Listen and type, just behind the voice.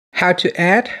how to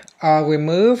add or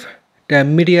remove the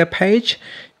media page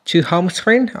to home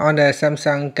screen on the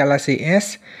Samsung Galaxy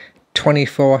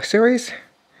S24 series.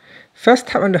 First,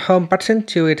 tap on the home button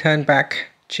to return back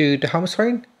to the home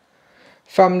screen.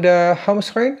 From the home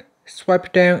screen,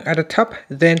 swipe down at the top,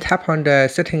 then tap on the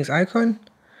settings icon.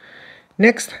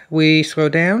 Next, we scroll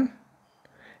down,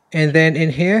 and then in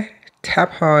here,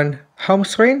 tap on home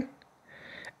screen.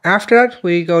 After that,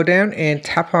 we go down and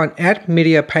tap on add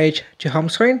media page to home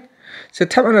screen. So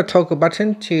tap on the toggle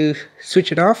button to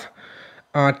switch it off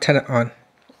or turn it on.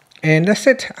 And that's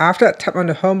it. After that, tap on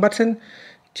the home button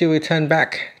to return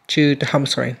back to the home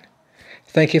screen.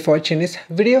 Thank you for watching this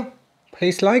video.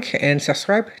 Please like and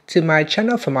subscribe to my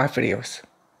channel for more videos.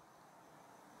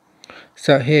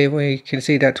 So here we can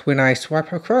see that when I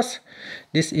swipe across,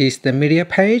 this is the media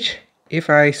page. If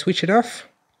I switch it off,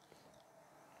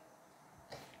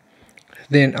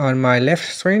 then on my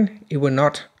left screen, it will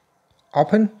not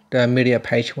open the media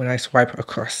page when I swipe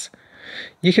across.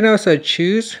 You can also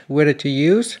choose whether to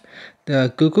use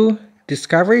the Google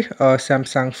Discovery or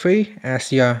Samsung Free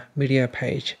as your media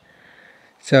page.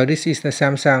 So this is the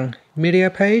Samsung media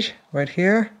page right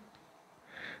here.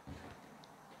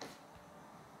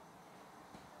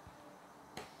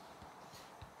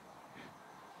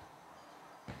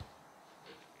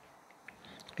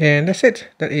 And that's it.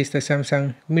 That is the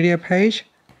Samsung media page.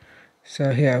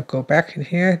 So here I'll go back in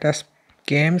here. That's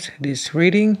games, this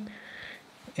reading.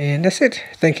 And that's it.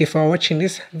 Thank you for watching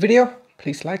this video.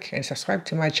 Please like and subscribe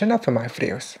to my channel for more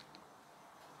videos.